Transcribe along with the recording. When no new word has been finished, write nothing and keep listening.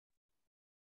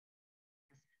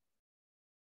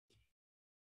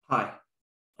Hi,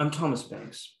 I'm Thomas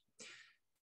Banks.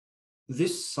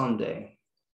 This Sunday,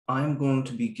 I'm going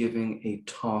to be giving a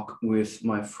talk with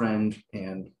my friend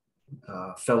and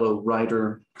fellow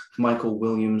writer, Michael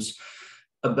Williams,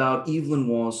 about Evelyn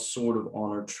Waugh's Sword of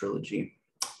Honor trilogy.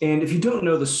 And if you don't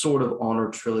know the Sword of Honor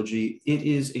trilogy, it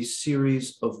is a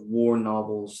series of war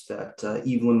novels that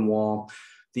Evelyn Waugh,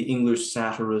 the English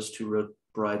satirist who wrote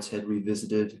Brideshead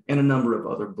Revisited, and a number of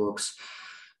other books.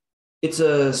 It's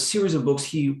a series of books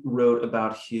he wrote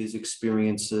about his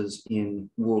experiences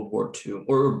in World War II,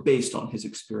 or based on his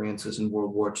experiences in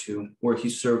World War II, where he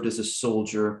served as a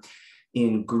soldier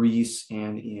in Greece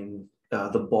and in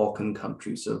the Balkan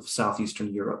countries of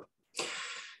Southeastern Europe.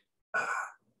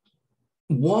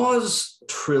 Waugh's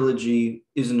trilogy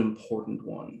is an important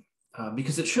one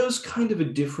because it shows kind of a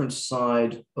different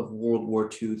side of World War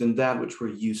II than that which we're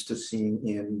used to seeing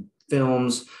in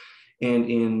films and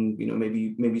in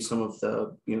maybe some of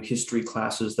the history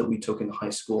classes that we took in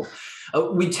high school.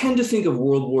 We tend to think of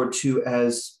World War II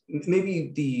as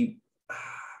maybe the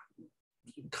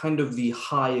kind of the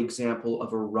high example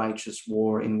of a righteous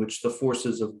war in which the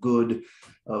forces of good,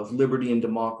 of liberty and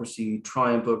democracy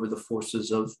triumph over the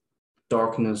forces of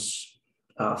darkness,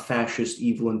 fascist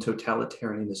evil, and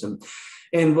totalitarianism.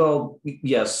 And well,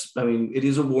 yes, I mean, it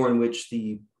is a war in which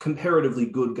the comparatively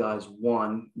good guys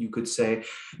won, you could say.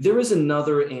 There is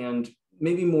another and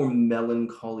maybe more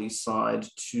melancholy side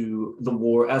to the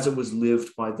war as it was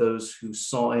lived by those who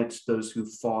saw it, those who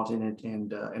fought in it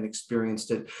and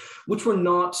experienced it, which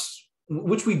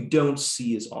we don't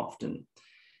see as often.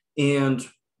 And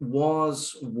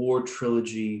Waugh's war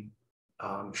trilogy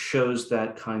shows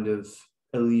that kind of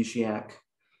elegiac,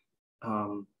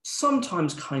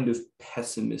 sometimes kind of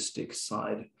pessimistic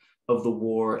side of the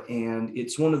war, and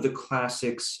it's one of the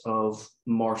classics of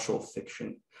martial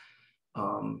fiction.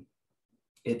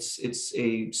 It's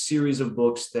a series of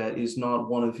books that is not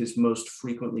one of his most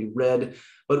frequently read,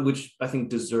 but which I think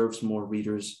deserves more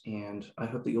readers, and I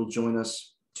hope that you'll join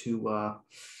us to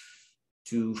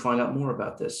find out more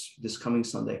about this coming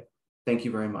Sunday. Thank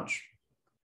you very much.